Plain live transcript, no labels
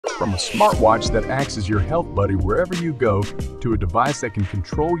From a smartwatch that acts as your health buddy wherever you go, to a device that can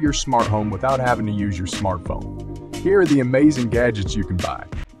control your smart home without having to use your smartphone. Here are the amazing gadgets you can buy.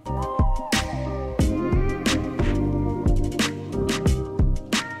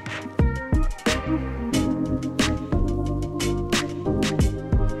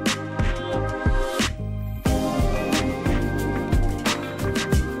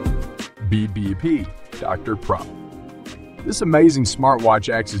 BBP Dr. Prop. This amazing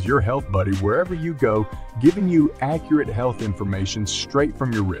smartwatch acts as your health buddy wherever you go, giving you accurate health information straight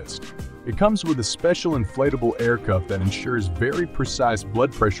from your wrist. It comes with a special inflatable air cuff that ensures very precise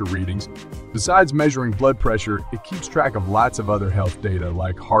blood pressure readings. Besides measuring blood pressure, it keeps track of lots of other health data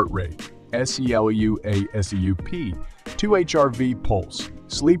like heart rate, SELUA/SEUP, 2HRV pulse,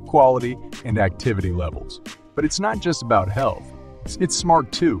 sleep quality, and activity levels. But it's not just about health. It's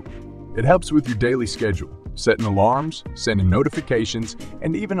smart too. It helps with your daily schedule, setting alarms, sending notifications,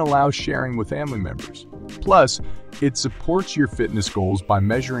 and even allows sharing with family members. Plus, it supports your fitness goals by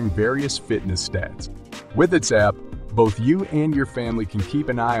measuring various fitness stats. With its app, both you and your family can keep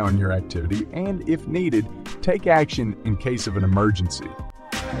an eye on your activity and, if needed, take action in case of an emergency.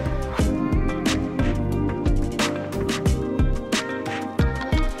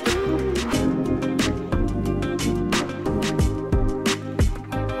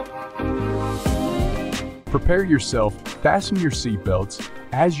 Prepare yourself, fasten your seatbelts,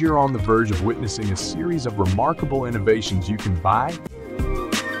 as you're on the verge of witnessing a series of remarkable innovations you can buy,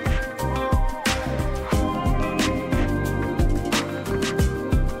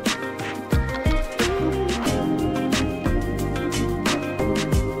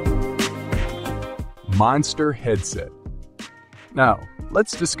 Monster Headset. Now,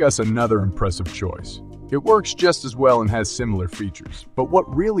 let's discuss another impressive choice. It works just as well and has similar features, but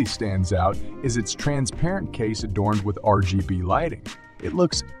what really stands out is its transparent case adorned with RGB lighting. It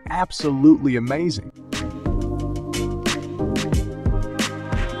looks absolutely amazing.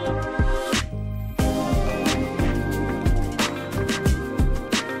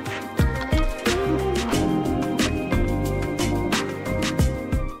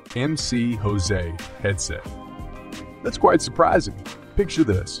 MC Jose Headset. That's quite surprising. Picture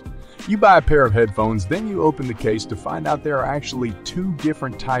this. You buy a pair of headphones, then you open the case to find out there are actually two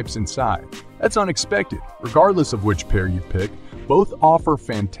different types inside. That's unexpected. Regardless of which pair you pick, both offer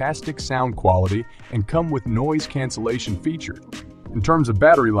fantastic sound quality and come with noise cancellation feature. In terms of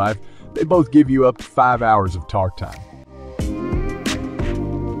battery life, they both give you up to 5 hours of talk time.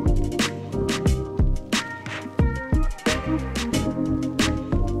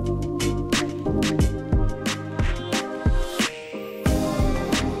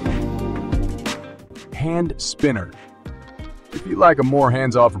 Hand spinner. If you like a more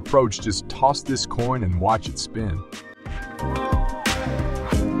hands-off approach, just toss this coin and watch it spin.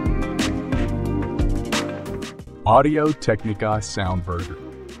 Audio-Technica Sound Burger.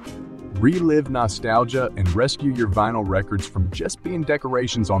 Relive nostalgia and rescue your vinyl records from just being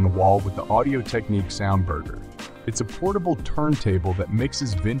decorations on the wall with the Audio-Technica Sound Burger. It's a portable turntable that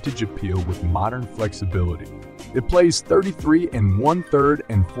mixes vintage appeal with modern flexibility. It plays 33 1/3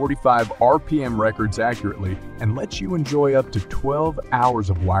 and 45 RPM records accurately and lets you enjoy up to 12 hours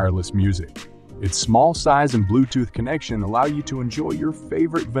of wireless music. Its small size and Bluetooth connection allow you to enjoy your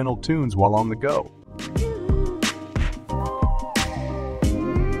favorite vinyl tunes while on the go.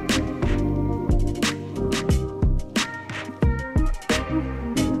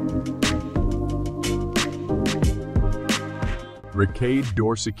 Arcade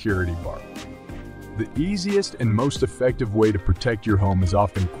Door Security Bar. The easiest and most effective way to protect your home is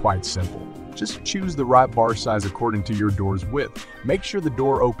often quite simple. Just choose the right bar size according to your door's width. Make sure the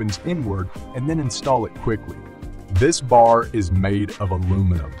door opens inward and then install it quickly. This bar is made of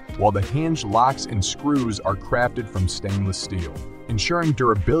aluminum, while the hinge locks and screws are crafted from stainless steel, ensuring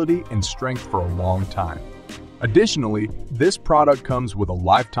durability and strength for a long time. Additionally, this product comes with a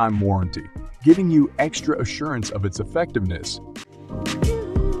lifetime warranty, giving you extra assurance of its effectiveness.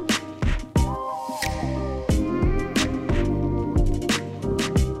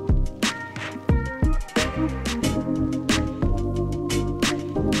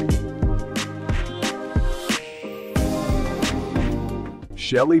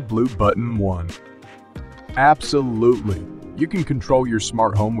 Shelly Blue Button 1. Absolutely. You can control your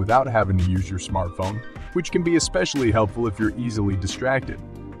smart home without having to use your smartphone, which can be especially helpful if you're easily distracted.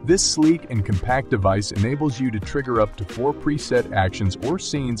 This sleek and compact device enables you to trigger up to 4 preset actions or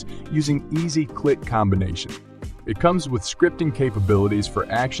scenes using easy click combination. It comes with scripting capabilities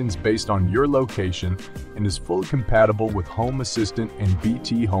for actions based on your location and is fully compatible with Home Assistant and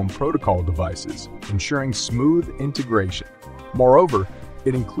BT Home Protocol devices, ensuring smooth integration. Moreover,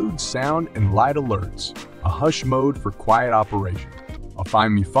 It includes sound and light alerts, a hush mode for quiet operation, a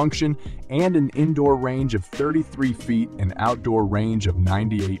Find Me function, and an indoor range of 33 feet and outdoor range of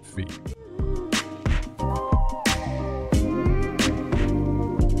 98 feet.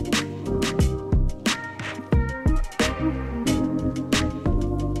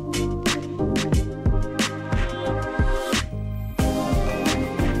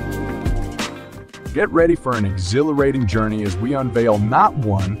 Get ready for an exhilarating journey as we unveil not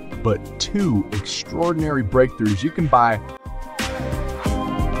one, but two extraordinary breakthroughs you can buy.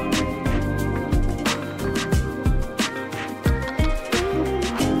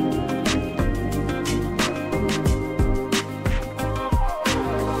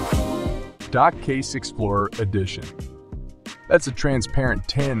 Dock Case Explorer Edition. That's a transparent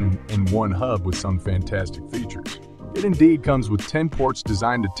 10-in-1 hub with some fantastic features. It indeed comes with 10 ports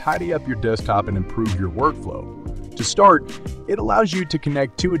designed to tidy up your desktop and improve your workflow. To start, it allows you to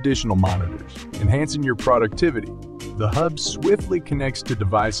connect 2 additional monitors, enhancing your productivity. The hub swiftly connects to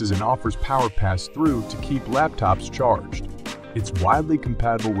devices and offers power pass-through to keep laptops charged. It's widely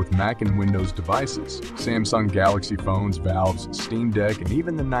compatible with Mac and Windows devices, Samsung Galaxy phones, Valve's Steam Deck, and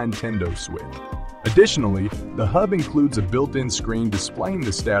even the Nintendo Switch. Additionally, the hub includes a built-in screen displaying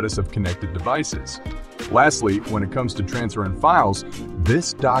the status of connected devices. Lastly, when it comes to transferring files,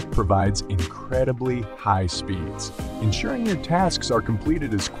 this dock provides incredibly high speeds, ensuring your tasks are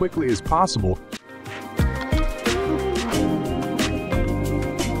completed as quickly as possible.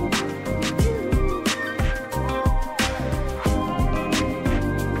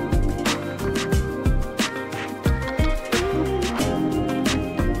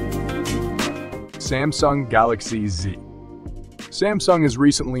 Samsung Galaxy Z. Samsung has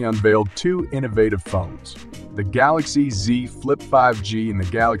recently unveiled 2 innovative phones, the Galaxy Z Flip 5G and the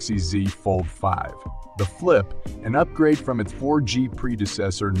Galaxy Z Fold 5. The Flip, an upgrade from its 4G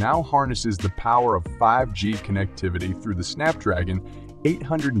predecessor, now harnesses the power of 5G connectivity through the Snapdragon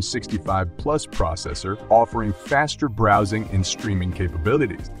 865 Plus processor, offering faster browsing and streaming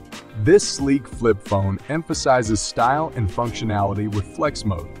capabilities. This sleek flip phone emphasizes style and functionality with Flex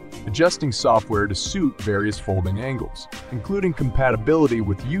Mode, adjusting software to suit various folding angles, including compatibility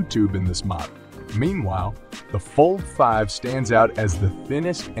with YouTube in this model. Meanwhile, the Fold 5 stands out as the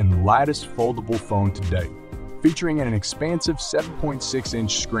thinnest and lightest foldable phone to date, featuring an expansive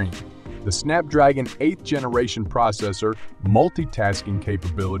 7.6-inch screen, the Snapdragon 8th generation processor, multitasking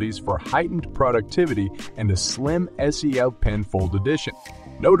capabilities for heightened productivity, and a slim SEL Pen Fold Edition.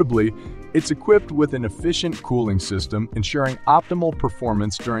 Notably, it's equipped with an efficient cooling system, ensuring optimal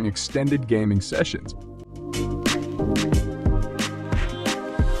performance during extended gaming sessions.